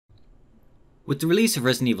With the release of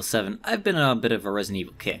Resident Evil 7, I've been on a bit of a Resident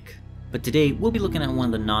Evil kick. But today, we'll be looking at one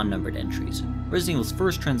of the non-numbered entries, Resident Evil's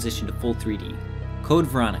first transition to full 3D, Code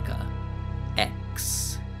Veronica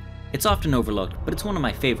X. It's often overlooked, but it's one of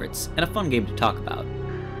my favorites, and a fun game to talk about.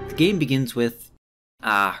 The game begins with...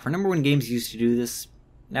 remember when games used to do this?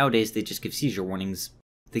 Nowadays they just give seizure warnings.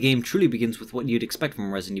 The game truly begins with what you'd expect from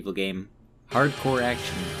a Resident Evil game. Hardcore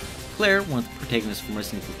action. Claire, one of the protagonists from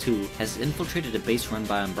Resident Evil 2, has infiltrated a base run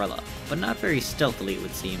by Umbrella, but not very stealthily it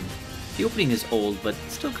would seem. The opening is old, but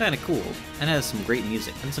still kinda cool, and has some great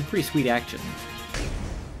music and some pretty sweet action.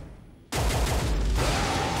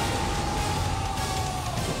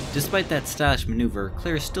 Despite that stylish maneuver,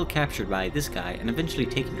 Claire is still captured by this guy and eventually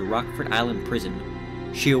taken to Rockford Island Prison.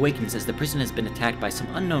 She awakens as the prison has been attacked by some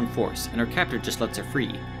unknown force, and her captor just lets her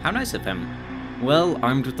free. How nice of him. Well,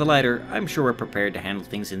 armed with the lighter, I'm sure we're prepared to handle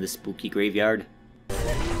things in this spooky graveyard.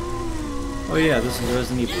 Oh yeah, this is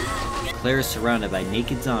Resident Evil. Claire is surrounded by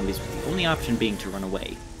naked zombies with the only option being to run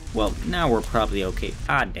away. Well, now we're probably okay.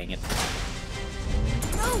 Ah, dang it.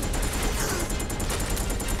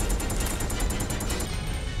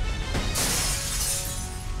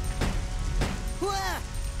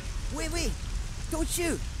 Wait, don't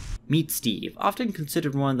shoot! Meet Steve, often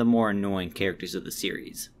considered one of the more annoying characters of the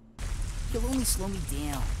series. You'll only slow me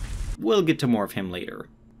down. We'll get to more of him later,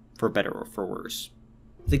 for better or for worse.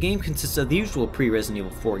 The game consists of the usual pre-Resident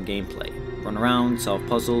Evil 4 gameplay. Run around, solve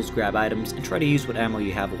puzzles, grab items, and try to use what ammo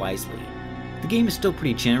you have wisely. The game is still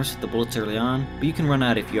pretty generous with the bullets early on, but you can run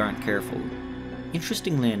out if you aren't careful.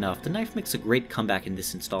 Interestingly enough, the knife makes a great comeback in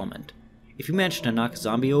this installment. If you manage to knock a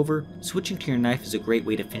zombie over, switching to your knife is a great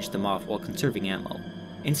way to finish them off while conserving ammo.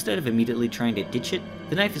 Instead of immediately trying to ditch it,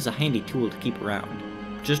 the knife is a handy tool to keep around.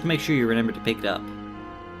 Just make sure you remember to pick it up.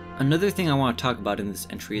 Another thing I want to talk about in this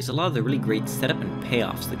entry is a lot of the really great setup and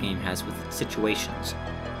payoffs the game has with its situations.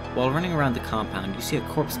 While running around the compound, you see a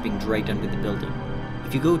corpse being dragged under the building.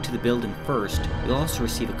 If you go to the building first, you'll also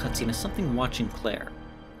receive a cutscene of something watching Claire.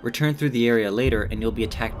 Return through the area later and you'll be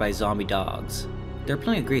attacked by zombie dogs. There are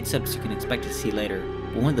plenty of great setups you can expect to see later,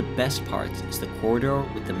 but one of the best parts is the corridor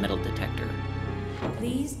with the metal detector.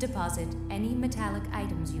 Please deposit any metallic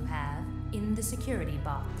items you have in the security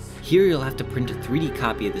box. Here you'll have to print a 3D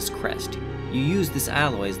copy of this crest. You use this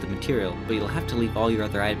alloy as the material, but you'll have to leave all your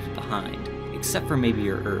other items behind, except for maybe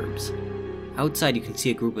your herbs. Outside you can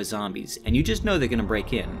see a group of zombies, and you just know they're gonna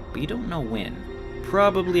break in, but you don't know when.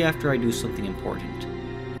 Probably after I do something important.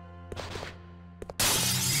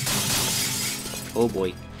 Oh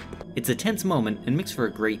boy. It's a tense moment and makes for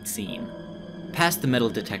a great scene. Past the metal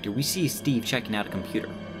detector, we see Steve checking out a computer.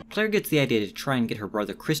 Claire gets the idea to try and get her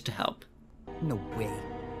brother Chris to help. No way.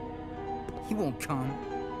 He won't come.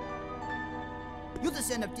 You'll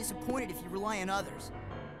just end up disappointed if you rely on others.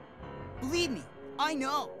 Believe me, I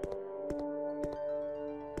know.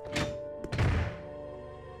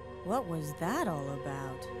 What was that all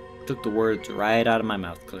about? Took the words right out of my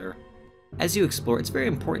mouth, Claire. As you explore, it's very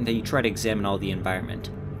important that you try to examine all the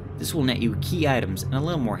environment. This will net you key items and a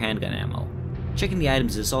little more handgun ammo. Checking the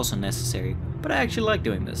items is also necessary, but I actually like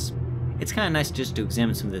doing this. It's kinda nice just to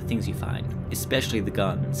examine some of the things you find, especially the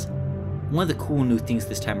guns. One of the cool new things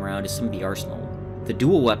this time around is some of the arsenal. The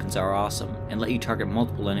dual weapons are awesome, and let you target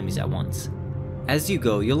multiple enemies at once. As you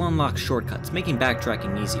go, you'll unlock shortcuts, making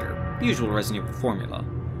backtracking easier, the usual Resident Evil formula.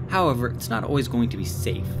 However, it's not always going to be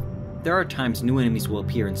safe. There are times new enemies will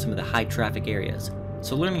appear in some of the high traffic areas,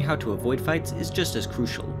 so learning how to avoid fights is just as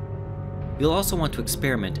crucial. You'll also want to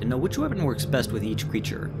experiment and know which weapon works best with each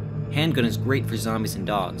creature. Handgun is great for zombies and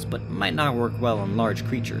dogs, but might not work well on large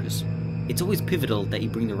creatures. It's always pivotal that you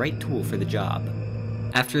bring the right tool for the job.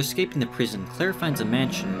 After escaping the prison, Claire finds a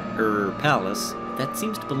mansion, palace, that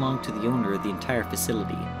seems to belong to the owner of the entire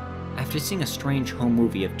facility. After seeing a strange home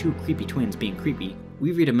movie of two creepy twins being creepy,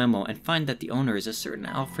 we read a memo and find that the owner is a certain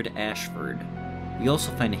Alfred Ashford. We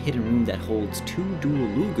also find a hidden room that holds 2 dual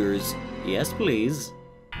Lugers. Yes, please.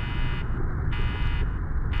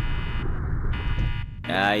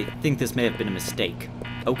 I think this may have been a mistake.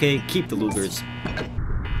 Okay, keep the Lugers.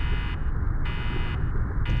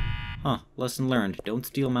 Huh, lesson learned. Don't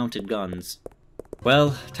steal mounted guns.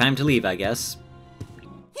 Well, time to leave, I guess.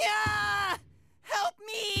 Yeah! Help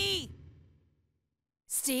me!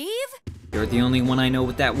 Steve? You're the only one I know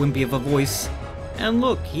with that wimpy of a voice. And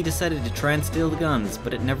look, he decided to try and steal the guns,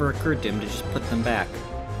 but it never occurred to him to just put them back.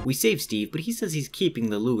 We save Steve, but he says he's keeping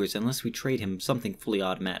the Lugers unless we trade him something fully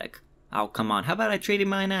automatic. Oh, come on, how about I trade him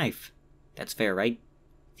my knife? That's fair, right?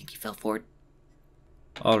 Think he fell for it?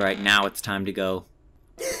 Alright, now it's time to go.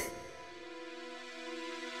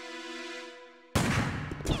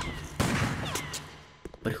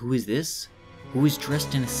 But who is this? Who is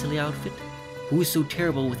dressed in a silly outfit? who is so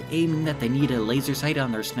terrible with aiming that they need a laser sight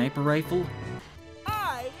on their sniper rifle?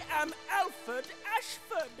 I am Alfred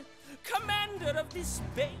Ashford, commander of this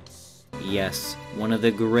base. Yes, one of the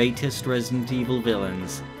greatest Resident Evil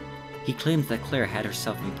villains. He claims that Claire had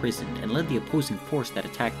herself imprisoned and led the opposing force that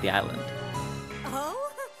attacked the island. Oh?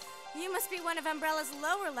 You must be one of Umbrella's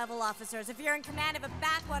lower level officers if you're in command of a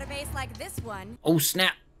backwater base like this one. Oh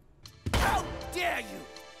snap! How dare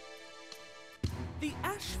you! The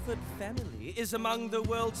Ashford family is among the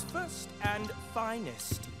world's first and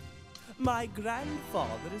finest. My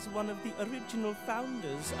grandfather is one of the original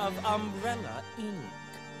founders of Umbrella, Inc.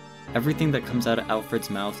 Everything that comes out of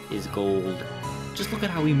Alfred's mouth is gold. Just look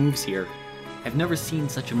at how he moves here. I've never seen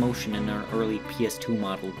such emotion in our early PS2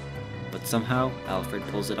 model, but somehow Alfred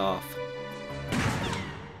pulls it off.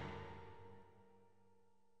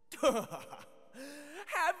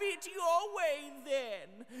 Have it your way,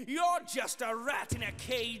 then. You're just a rat in a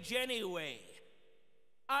cage anyway.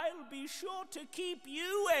 I'll be sure to keep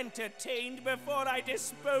you entertained before I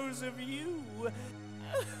dispose of you.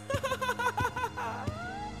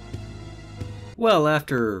 Well,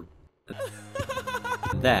 after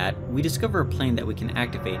that, we discover a plane that we can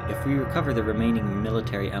activate if we recover the remaining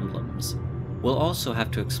military emblems. We'll also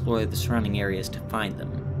have to explore the surrounding areas to find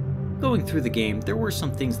them. Going through the game, there were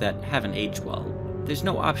some things that haven't aged well. There's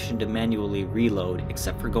no option to manually reload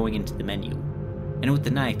except for going into the menu. And with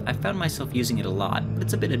the knife, I found myself using it a lot, but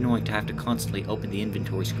it's a bit annoying to have to constantly open the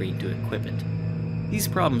inventory screen to equip it. These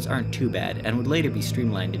problems aren't too bad and would later be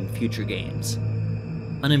streamlined in future games.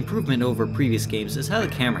 An improvement over previous games is how the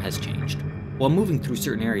camera has changed. While moving through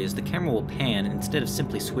certain areas, the camera will pan instead of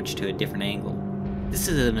simply switch to a different angle. This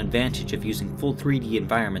is an advantage of using full 3D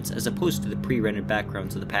environments as opposed to the pre-rendered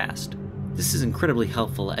backgrounds of the past. This is incredibly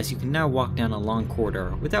helpful as you can now walk down a long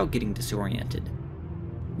corridor without getting disoriented.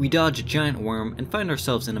 We dodge a giant worm and find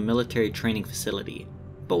ourselves in a military training facility.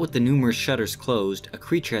 But with the numerous shutters closed, a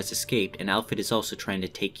creature has escaped and Alfred is also trying to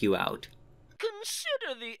take you out.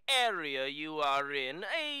 Consider the area you are in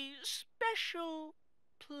a special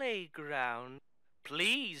playground.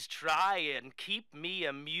 Please try and keep me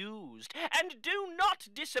amused, and do not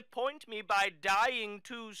disappoint me by dying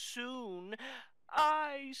too soon.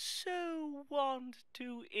 I so want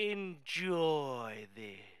to enjoy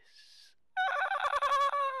this.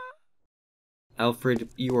 Alfred,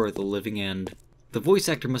 you are the living end. The voice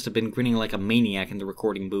actor must have been grinning like a maniac in the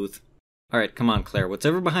recording booth. Alright, come on Claire,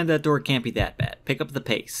 whatever behind that door can't be that bad. Pick up the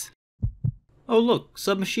pace. Oh look,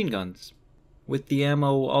 submachine guns. With the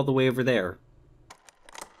ammo all the way over there.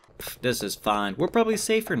 Pfft, this is fine. We're probably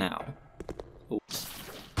safer now. Oh.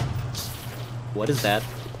 What is that?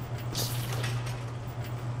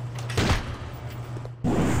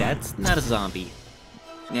 That's not a zombie.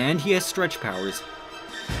 And he has stretch powers.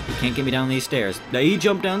 He can't get me down these stairs. Now he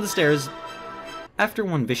jumped down the stairs. After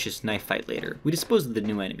one vicious knife fight later, we dispose of the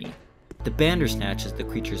new enemy. The Bandersnatch, as the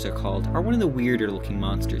creatures are called, are one of the weirder looking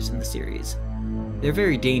monsters in the series. They're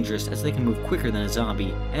very dangerous as they can move quicker than a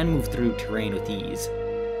zombie and move through terrain with ease.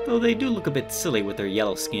 Though they do look a bit silly with their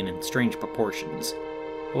yellow skin and strange proportions.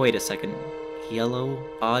 Wait a second. Yellow?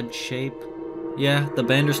 Odd shape? Yeah, the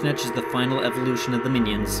Bandersnatch is the final evolution of the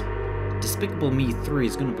minions. Despicable Me 3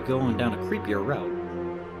 is going to be going down a creepier route.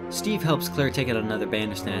 Steve helps Claire take out another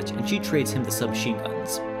Bandersnatch, and she trades him the submachine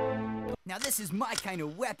guns. Now this is my kind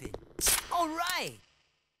of weapon. All right.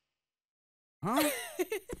 Huh?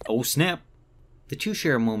 Oh snap! The two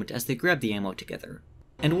share a moment as they grab the ammo together.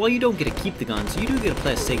 And while you don't get to keep the guns, you do get to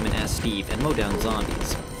play a segment as Steve and mow down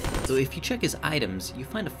zombies. So if you check his items, you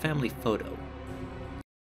find a family photo.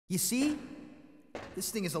 You see?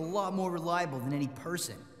 This thing is a lot more reliable than any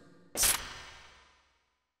person.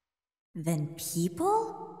 Than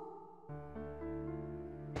people?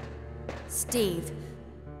 Steve,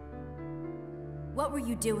 what were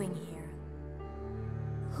you doing here?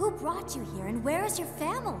 Who brought you here, and where is your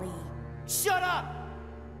family? Shut up!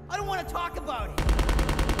 I don't want to talk about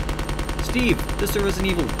it! Steve, this is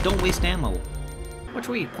Resident Evil, don't waste ammo. Watch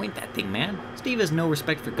where you point that thing, man. Steve has no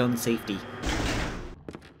respect for gun safety.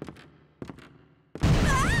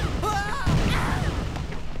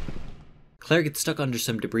 Claire gets stuck under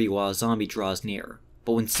some debris while a zombie draws near,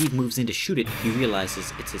 but when Steve moves in to shoot it, he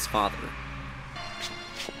realizes it's his father.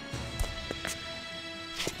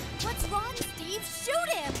 What's wrong, Steve? Shoot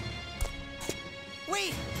him!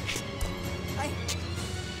 Wait!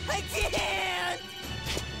 I can't!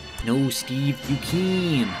 No, Steve, you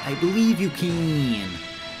can! I believe you can!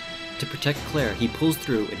 To protect Claire, he pulls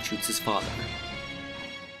through and shoots his father.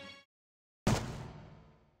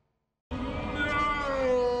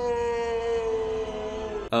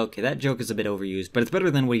 Okay, that joke is a bit overused, but it's better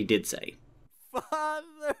than what he did say.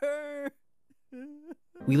 Father!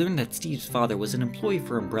 we learn that Steve's father was an employee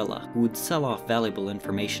for Umbrella who would sell off valuable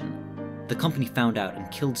information. The company found out and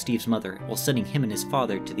killed Steve's mother while sending him and his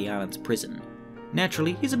father to the island's prison.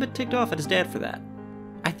 Naturally, he's a bit ticked off at his dad for that.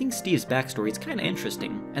 I think Steve's backstory is kinda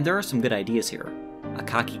interesting, and there are some good ideas here. A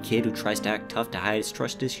cocky kid who tries to act tough to hide his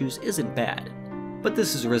trust issues isn't bad. But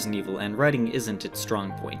this is Resident Evil, and writing isn't its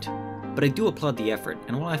strong point. But I do applaud the effort,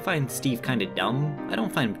 and while I find Steve kinda dumb, I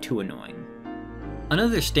don't find him too annoying.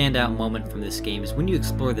 Another standout moment from this game is when you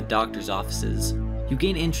explore the doctor's offices. You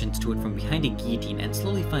gain entrance to it from behind a guillotine and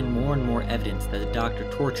slowly find more and more evidence that the doctor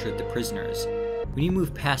tortured the prisoners. When you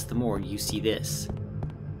move past the morgue, you see this.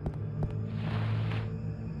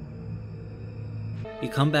 You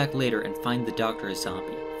come back later and find the doctor a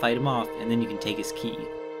zombie, fight him off, and then you can take his key.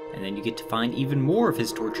 And then you get to find even more of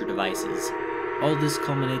his torture devices. All this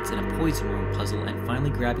culminates in a poison room puzzle and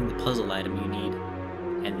finally grabbing the puzzle item you need.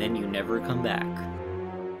 And then you never come back.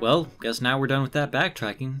 Well, guess now we're done with that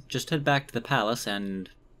backtracking. Just head back to the palace and...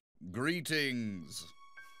 Greetings.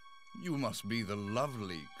 You must be the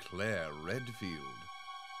lovely Claire Redfield.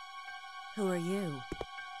 Who are you?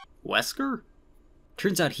 Wesker?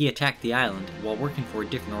 Turns out he attacked the island while working for a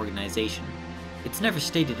different organization. It's never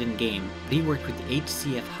stated in-game, but he worked with the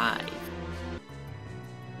HCF Hive.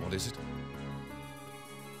 What is it?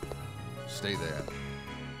 Stay there.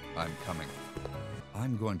 I'm coming.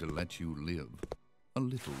 I'm going to let you live a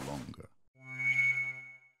little longer.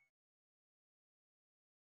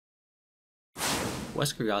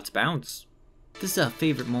 Wesker got bounce. This is a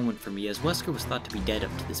favorite moment for me as Wesker was thought to be dead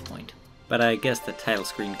up to this point. But I guess the title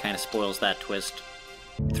screen kinda spoils that twist.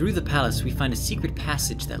 Through the palace we find a secret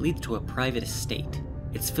passage that leads to a private estate.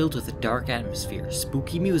 It's filled with a dark atmosphere,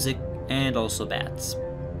 spooky music, and also bats.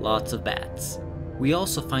 Lots of bats. We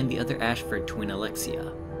also find the other Ashford twin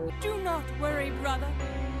Alexia. Do not worry, brother.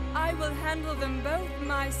 I will handle them both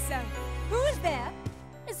myself. Who is there?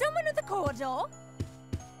 Is someone at the corridor?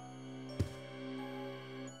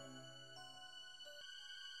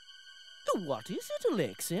 What is it,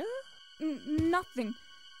 Alexia? Nothing.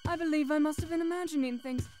 I believe I must have been imagining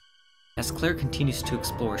things. As Claire continues to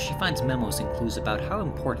explore, she finds memos and clues about how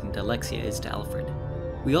important Alexia is to Alfred.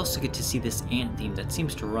 We also get to see this aunt theme that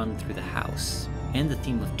seems to run through the house, and the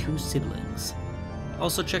theme of two siblings.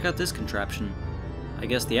 Also check out this contraption. I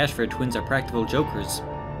guess the Ashford twins are practical jokers.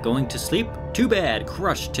 Going to sleep? Too bad,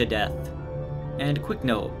 crushed to death. And quick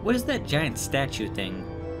note, what is that giant statue thing?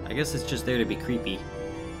 I guess it's just there to be creepy.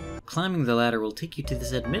 Climbing the ladder will take you to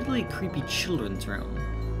this admittedly creepy children's room.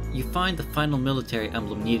 You find the final military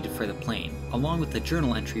emblem needed for the plane, along with a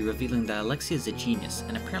journal entry revealing that Alexia is a genius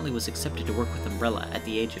and apparently was accepted to work with Umbrella at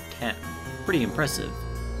the age of 10. Pretty impressive.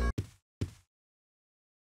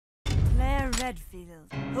 Claire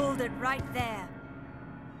Redfield. Hold it right there.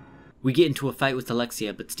 We get into a fight with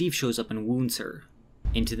Alexia, but Steve shows up and wounds her.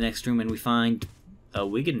 Into the next room and we find... a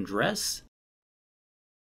wig and dress?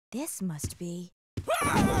 This must be...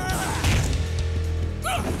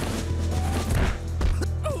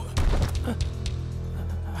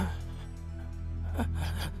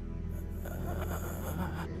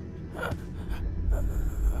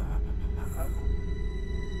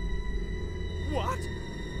 What?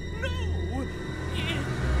 No!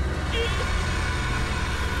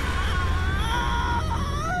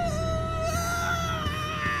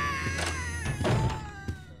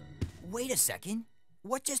 Wait a second.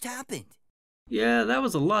 What just happened? Yeah, that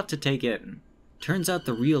was a lot to take in. Turns out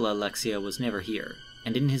the real Alexia was never here,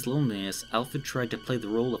 and in his loneliness, Alfred tried to play the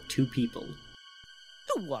role of two people.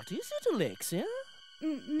 What is it, Alexia?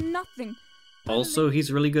 Nothing. Also,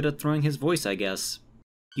 he's really good at throwing his voice, I guess.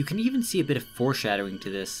 You can even see a bit of foreshadowing to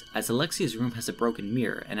this, as Alexia's room has a broken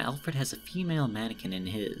mirror, and Alfred has a female mannequin in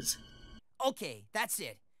his. Okay, that's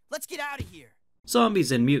it. Let's get out of here.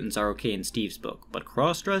 Zombies and mutants are okay in Steve's book, but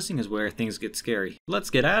cross-dressing is where things get scary. Let's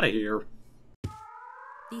get out of here!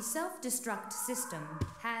 The self-destruct system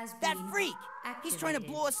has That been freak! He's trying to activated.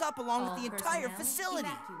 blow us up along All with the entire personnel facility.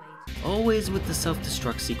 evacuate. Always with the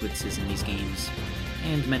self-destruct sequences in these games.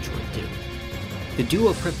 And Metroid too. The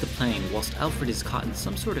duo prep the plane whilst Alfred is caught in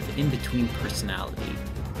some sort of in-between personality.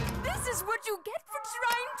 This is what you get for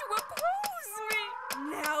trying to oppose me!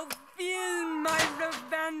 Now feel my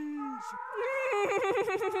revenge!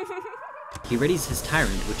 He readies his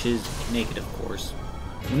tyrant, which is naked of course.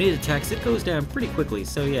 When it attacks, it goes down pretty quickly,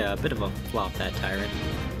 so yeah, a bit of a flop, that tyrant.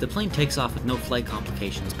 The plane takes off with no flight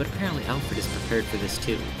complications, but apparently Alfred is prepared for this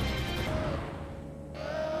too.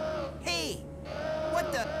 Hey!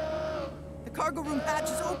 What the? The cargo room hatch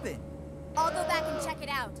is open. I'll go back and check it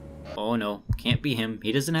out. Oh no, can't be him.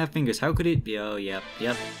 He doesn't have fingers. How could it be? Oh, yep.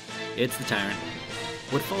 It's the tyrant.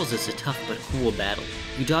 What follows is a tough but cool battle.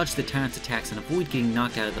 You dodge the tyrant's attacks and avoid getting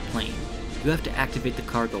knocked out of the plane. You have to activate the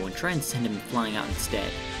cargo and try and send him flying out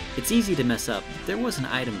instead. It's easy to mess up, but there was an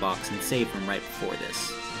item box and save room right before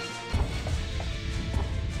this.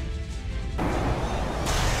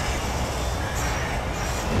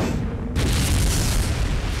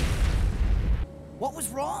 What was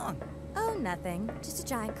wrong? Oh, nothing. Just a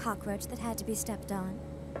giant cockroach that had to be stepped on.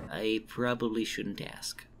 I probably shouldn't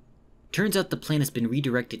ask. Turns out the plane has been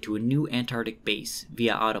redirected to a new Antarctic base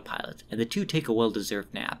via autopilot, and the two take a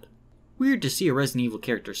well-deserved nap. Weird to see a Resident Evil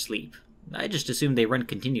character sleep. I just assumed they run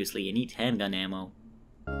continuously and eat handgun ammo.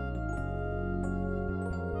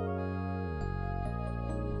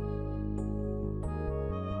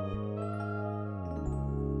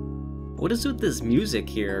 What is with this music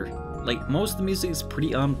here? Like, most of the music is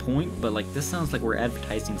pretty on point, but like, this sounds like we're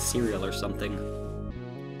advertising cereal or something.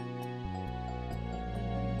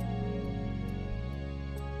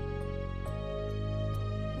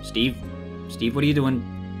 Steve? Steve, what are you doing?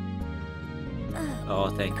 Oh,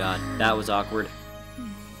 thank God. That was awkward.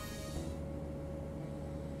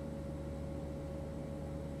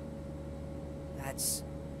 That's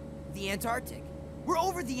the Antarctic. We're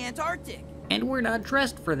over the Antarctic! And we're not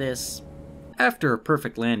dressed for this. After a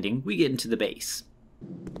perfect landing, we get into the base.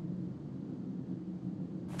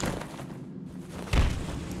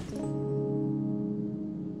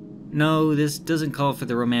 No, this doesn't call for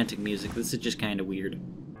the romantic music, this is just kinda weird.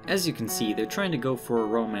 As you can see, they're trying to go for a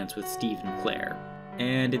romance with Steve and Claire,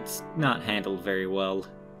 and it's not handled very well.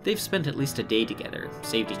 They've spent at least a day together,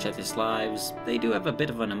 saved each other's lives, they do have a bit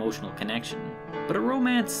of an emotional connection, but a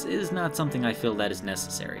romance is not something I feel that is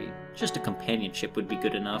necessary. Just a companionship would be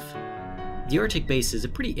good enough. The Arctic base is a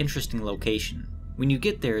pretty interesting location. When you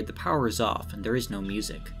get there, the power is off and there is no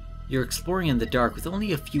music. You're exploring in the dark with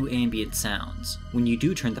only a few ambient sounds. When you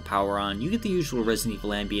do turn the power on, you get the usual Resident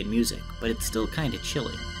Evil ambient music, but it's still kinda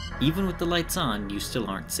chilling. Even with the lights on, you still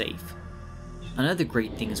aren't safe. Another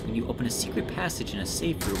great thing is when you open a secret passage in a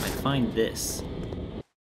safe room and find this.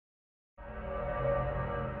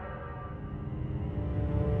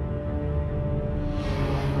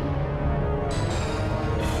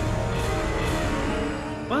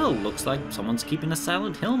 Well, looks like someone's keeping a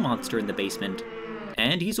Silent Hill monster in the basement.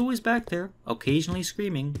 And he's always back there, occasionally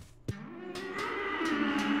screaming.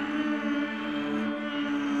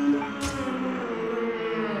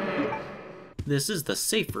 This is the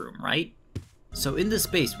safe room, right? So in this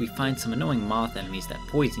base we find some annoying moth enemies that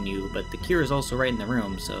poison you, but the cure is also right in the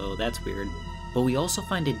room, so that's weird. But we also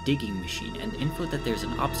find a digging machine and info that there's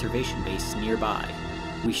an observation base nearby.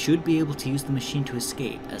 We should be able to use the machine to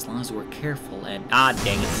escape, as long as we're careful and— ah,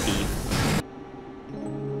 dang it, Steve.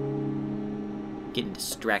 Getting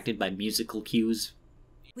distracted by musical cues.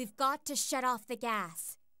 We've got to shut off the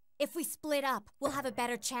gas. If we split up, we'll have a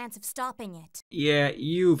better chance of stopping it. Yeah,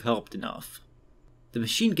 you've helped enough. The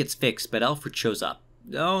machine gets fixed, but Alfred shows up,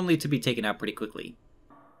 only to be taken out pretty quickly.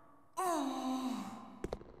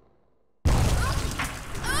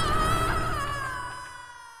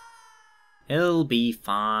 He'll be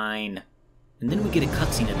fine. And then we get a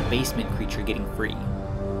cutscene of the basement creature getting free.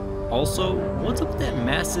 Also, what's up with that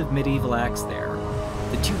massive medieval axe there?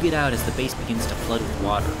 The two get out as the base begins to flood with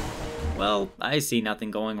water. Well, I see nothing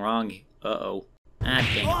going wrong. Uh-oh. Ah,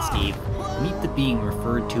 dang it, Steve. Meet the being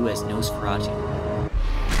referred to as Nosferatu.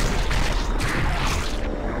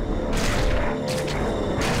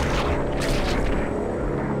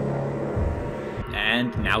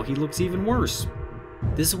 And now he looks even worse.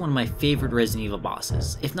 This is one of my favorite Resident Evil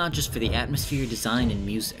bosses, if not just for the atmosphere, design, and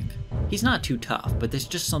music. He's not too tough, but there's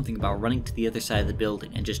just something about running to the other side of the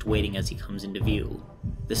building and just waiting as he comes into view.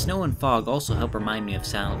 The snow and fog also help remind me of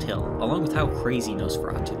Silent Hill, along with how crazy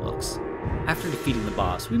Nosferatu looks. After defeating the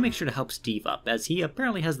boss, we make sure to help Steve up, as he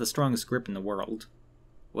apparently has the strongest grip in the world.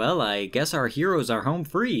 Well, I guess our heroes are home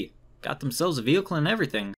free. Got themselves a vehicle and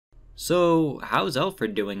everything. So, how's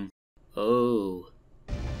Alfred doing? Oh.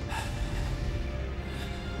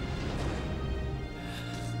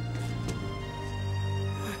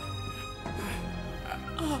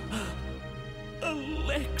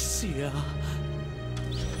 Alexia.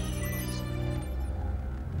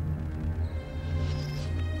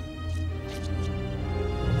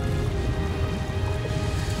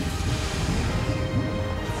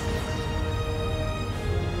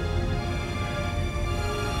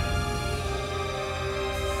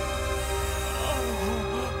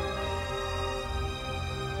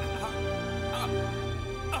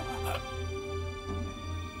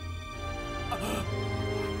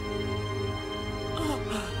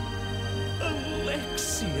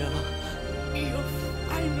 Alexia, you're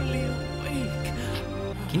finally awake.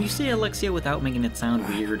 Can you say Alexia without making it sound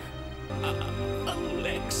weird?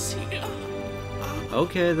 Alexia.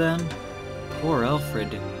 Okay then. Poor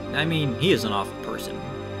Alfred. I mean, he is an awful person,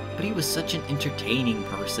 but he was such an entertaining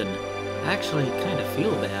person. I actually kind of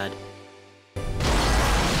feel bad.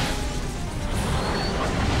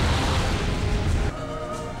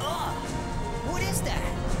 What is that?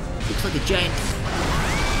 Looks like a giant...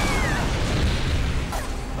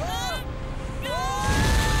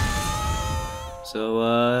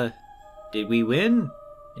 So, did we win?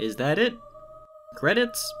 Is that it?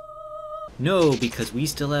 Credits? No, because we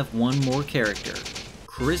still have one more character.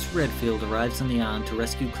 Chris Redfield arrives on the island to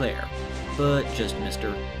rescue Claire, but just missed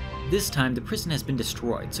her. This time, the prison has been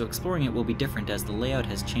destroyed, so exploring it will be different as the layout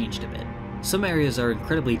has changed a bit. Some areas are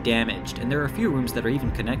incredibly damaged, and there are a few rooms that are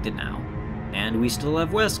even connected now. And we still have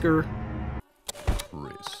Wesker.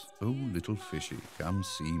 Chris, oh little fishy, come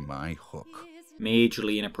see my hook.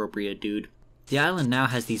 Majorly inappropriate, dude. The island now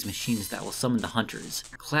has these machines that will summon the hunters,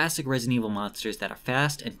 classic Resident Evil monsters that are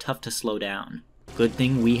fast and tough to slow down. Good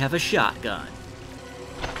thing we have a shotgun.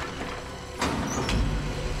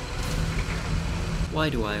 Why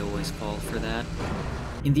do I always fall for that?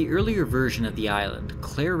 In the earlier version of the island,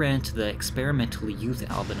 Claire ran to the experimental youth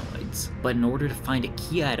albinoids, but in order to find a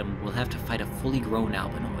key item, we'll have to fight a fully grown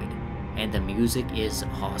albinoid. And the music is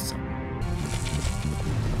awesome.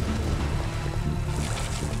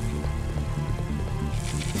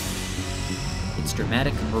 It's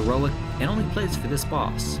dramatic, heroic, and only plays for this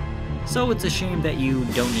boss. So it's a shame that you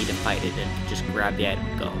don't need to fight it and just grab the item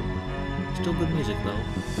and go. Still good music though.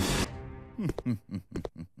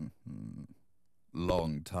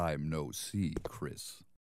 Long time no see, Chris.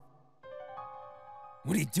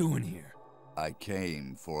 What are you doing here? I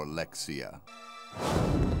came for Alexia.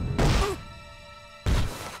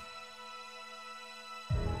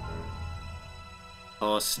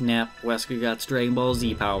 Oh snap, Wesker got Dragon Ball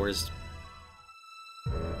Z powers.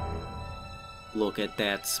 Look at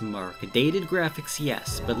that smirk. Dated graphics,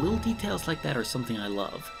 yes, but little details like that are something I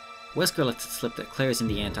love. Wesker lets it slip that Claire's in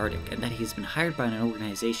the Antarctic and that he's been hired by an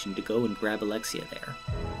organization to go and grab Alexia there.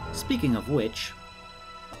 Speaking of which...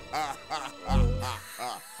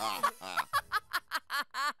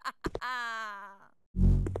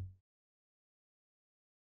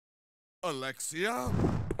 Alexia?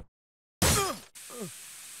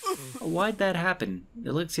 Why'd that happen?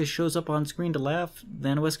 Alexia shows up on screen to laugh,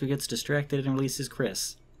 then Wesker gets distracted and releases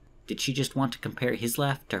Chris. Did she just want to compare his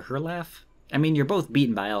laugh to her laugh? I mean, you're both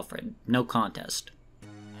beaten by Alfred. No contest.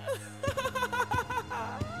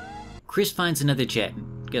 Chris finds another jet,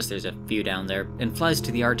 guess there's a few down there, and flies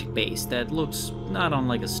to the Arctic base that looks not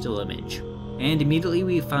unlike a still image. And immediately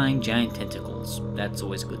we find giant tentacles. That's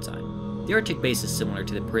always a good sign. The Arctic base is similar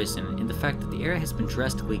to the prison in the fact that the area has been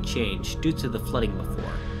drastically changed due to the flooding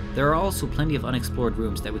before. There are also plenty of unexplored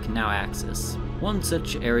rooms that we can now access. One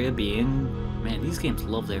such area being... man, these games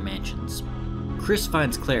love their mansions. Chris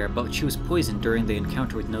finds Claire, but she was poisoned during the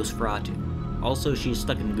encounter with Nosferatu. Also, she's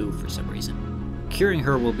stuck in goo for some reason. Curing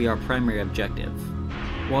her will be our primary objective.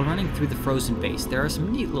 While running through the frozen base, there are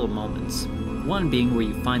some neat little moments. One being where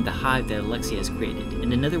you find the hive that Alexia has created,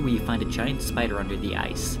 and another where you find a giant spider under the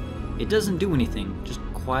ice. It doesn't do anything, just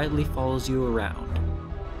quietly follows you around.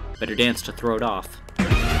 Better dance to throw it off.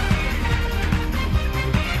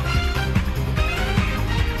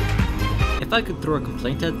 If I could throw a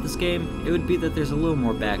complaint at this game, it would be that there's a little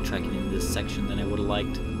more backtracking in this section than I would have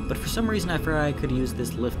liked. But for some reason I forgot I could use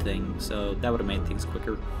this lift thing, so that would have made things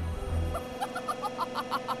quicker.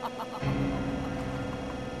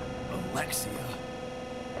 Alexia.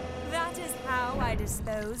 That is how I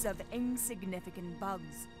dispose of insignificant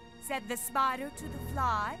bugs, said the spider to the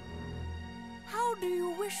fly. How do you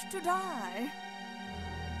wish to die?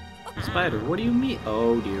 Spider, what do you mean?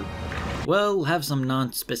 Oh dear. Well, have some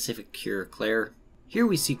non-specific cure, Claire. Here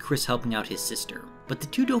we see Chris helping out his sister, but the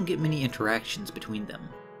two don't get many interactions between them.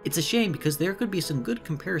 It's a shame because there could be some good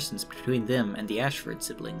comparisons between them and the Ashford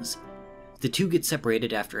siblings. The two get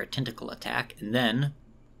separated after a tentacle attack, and then...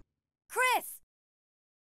 Chris!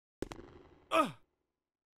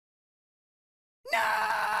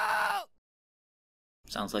 No!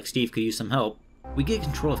 Sounds like Steve could use some help. We get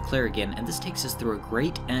control of Claire again, and this takes us through a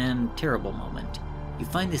great and terrible moment. You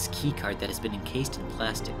find this keycard that has been encased in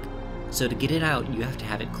plastic. So to get it out, you have to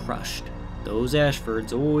have it crushed. Those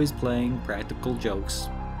Ashfords always playing practical jokes.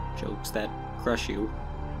 Jokes that crush you.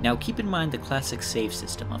 Now keep in mind the classic save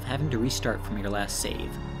system of having to restart from your last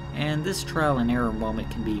save, and this trial and error moment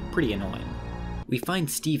can be pretty annoying. We find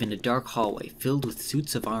Steve in a dark hallway filled with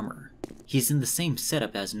suits of armor. He's in the same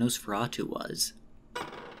setup as Nosferatu was. No,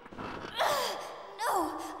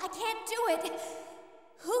 I can't do it.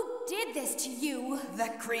 Who did this to you?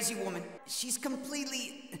 that crazy woman. She's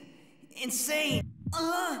completely insane.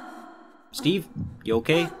 Steve, you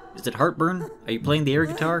okay? Is it heartburn? Are you playing the air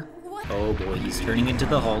guitar? Oh boy, he's turning into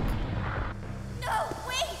the Hulk. No,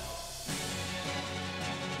 wait!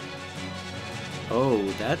 Oh,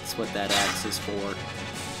 that's what that axe is for.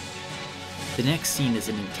 The next scene is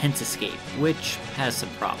an intense escape, which has some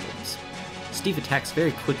problems. Steve attacks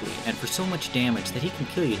very quickly and for so much damage that he can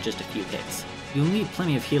kill you in just a few hits. You'll need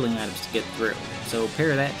plenty of healing items to get through, so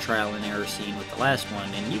pair that trial and error scene with the last one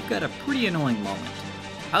and you've got a pretty annoying moment.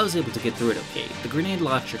 I was able to get through it okay. The grenade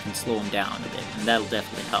launcher can slow him down a bit, and that'll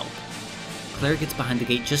definitely help. Claire gets behind the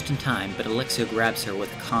gate just in time, but Alexia grabs her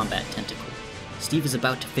with a combat tentacle. Steve is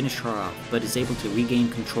about to finish her off, but is able to regain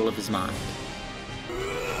control of his mind.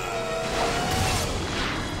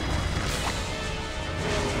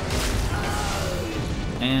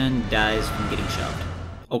 And dies from getting shoved.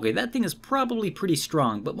 Okay, that thing is probably pretty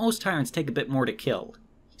strong, but most tyrants take a bit more to kill.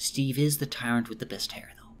 Steve is the tyrant with the best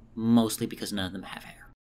hair, though. Mostly because none of them have hair.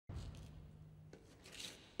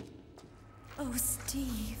 Oh,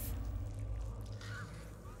 Steve.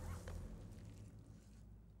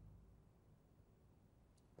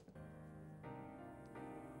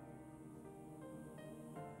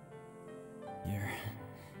 You're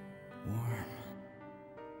warm.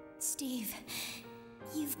 Steve,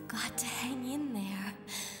 you've got to hang in there,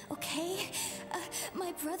 okay?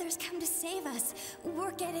 My brother's come to save us.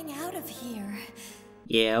 We're getting out of here.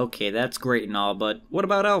 Yeah, okay, that's great and all, but what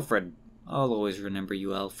about Alfred? I'll always remember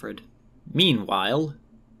you, Alfred. Meanwhile...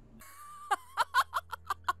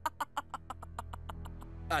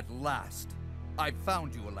 At last, I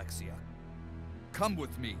found you, Alexia. Come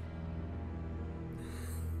with me.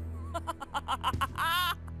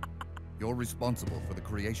 You're responsible for the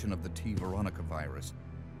creation of the T. Veronica virus.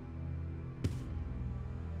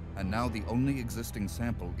 And now the only existing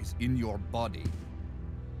sample is in your body.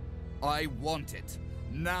 I want it.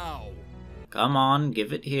 Now! Come on,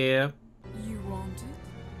 give it here. You want it?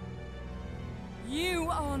 You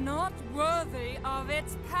are not worthy of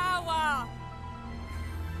its power!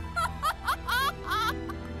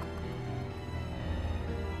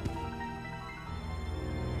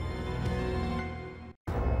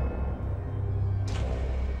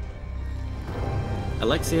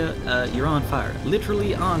 Alexia, you're on fire.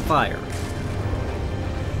 Literally on fire.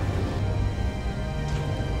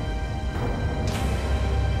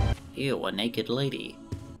 Ew, a naked lady.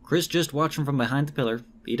 Chris just watching from behind the pillar.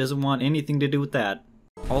 He doesn't want anything to do with that.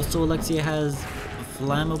 Also, Alexia has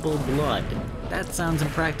flammable blood. That sounds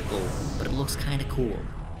impractical, but it looks kinda cool.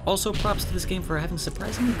 Also, props to this game for having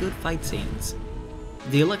surprisingly good fight scenes.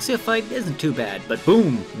 The Alexia fight isn't too bad, but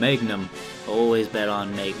boom, Magnum. Always bet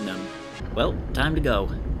on Magnum. Well, time to go.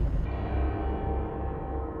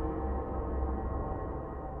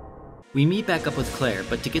 We meet back up with Claire,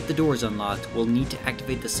 but to get the doors unlocked, we'll need to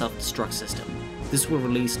activate the self-destruct system. This will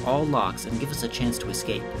release all locks and give us a chance to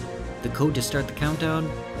escape. The code to start the countdown?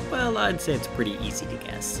 Well, I'd say it's pretty easy to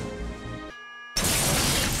guess.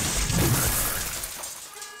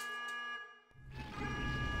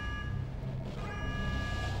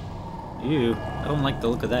 Ew, I don't like the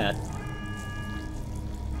look of that.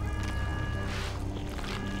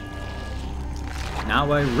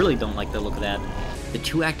 Now I really don't like the look of that. The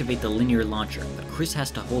two activate the linear launcher, but Chris has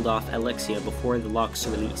to hold off Alexia before the locks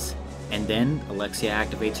release. And then, Alexia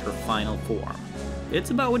activates her final form. It's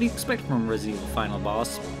about what you expect from Resident Evil Final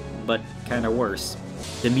Boss, but kinda worse.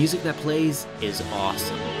 The music that plays is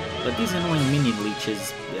awesome, but these annoying minion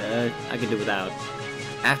leeches, I could do without.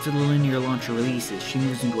 After the linear launcher releases, she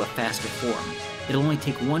moves into a faster form. It'll only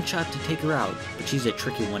take one shot to take her out, but she's a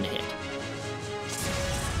tricky one to hit.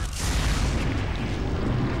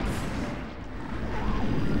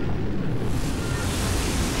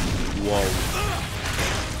 Whoa.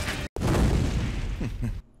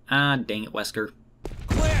 Ah, dang it, Wesker.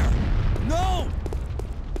 Claire! No!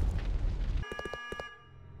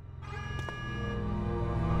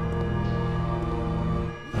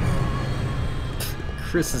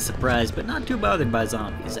 Chris is surprised, but not too bothered by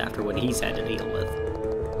zombies after what he's had to deal with.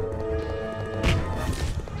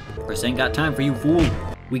 Chris ain't got time for you, fool!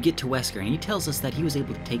 We get to Wesker, and he tells us that he was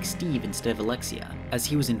able to take Steve instead of Alexia, as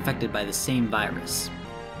he was infected by the same virus.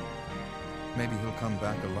 Maybe he'll come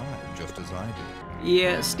back alive, just as I did.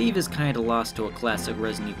 Yeah, Steve is kinda lost to a classic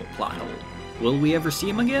Resident Evil plot hole. Will we ever see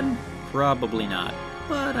him again? Probably not,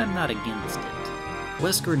 but I'm not against it.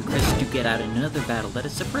 Wesker and Chris do get out in another battle that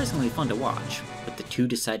is surprisingly fun to watch, but the two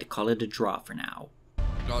decide to call it a draw for now.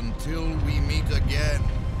 Until we meet again.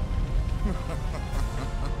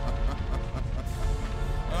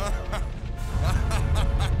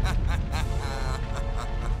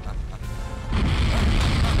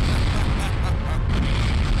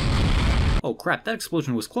 Oh crap, that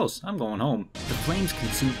explosion was close. I'm going home. The flames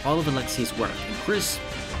consume all of Alexia's work, and Chris...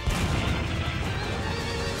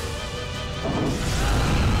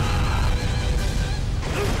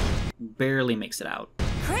 barely makes it out.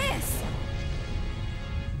 Chris!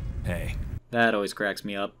 Hey. That always cracks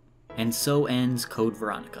me up. And so ends Code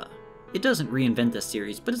Veronica. It doesn't reinvent the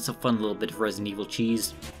series, but it's a fun little bit of Resident Evil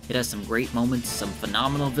cheese. It has some great moments, some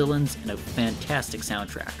phenomenal villains, and a fantastic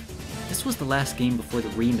soundtrack. This was the last game before the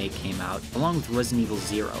remake came out, along with Resident Evil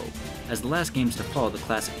 0, as the last games to follow the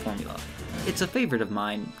classic formula. It's a favorite of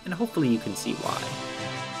mine, and hopefully you can see why.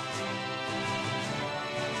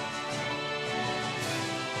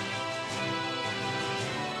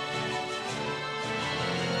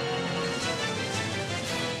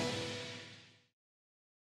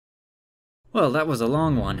 Well, that was a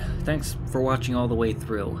long one. Thanks for watching all the way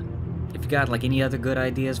through. If you got like any other good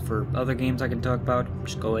ideas for other games I can talk about,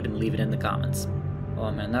 just go ahead and leave it in the comments.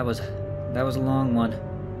 Oh man, that was a long one,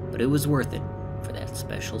 but it was worth it for that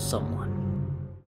special someone.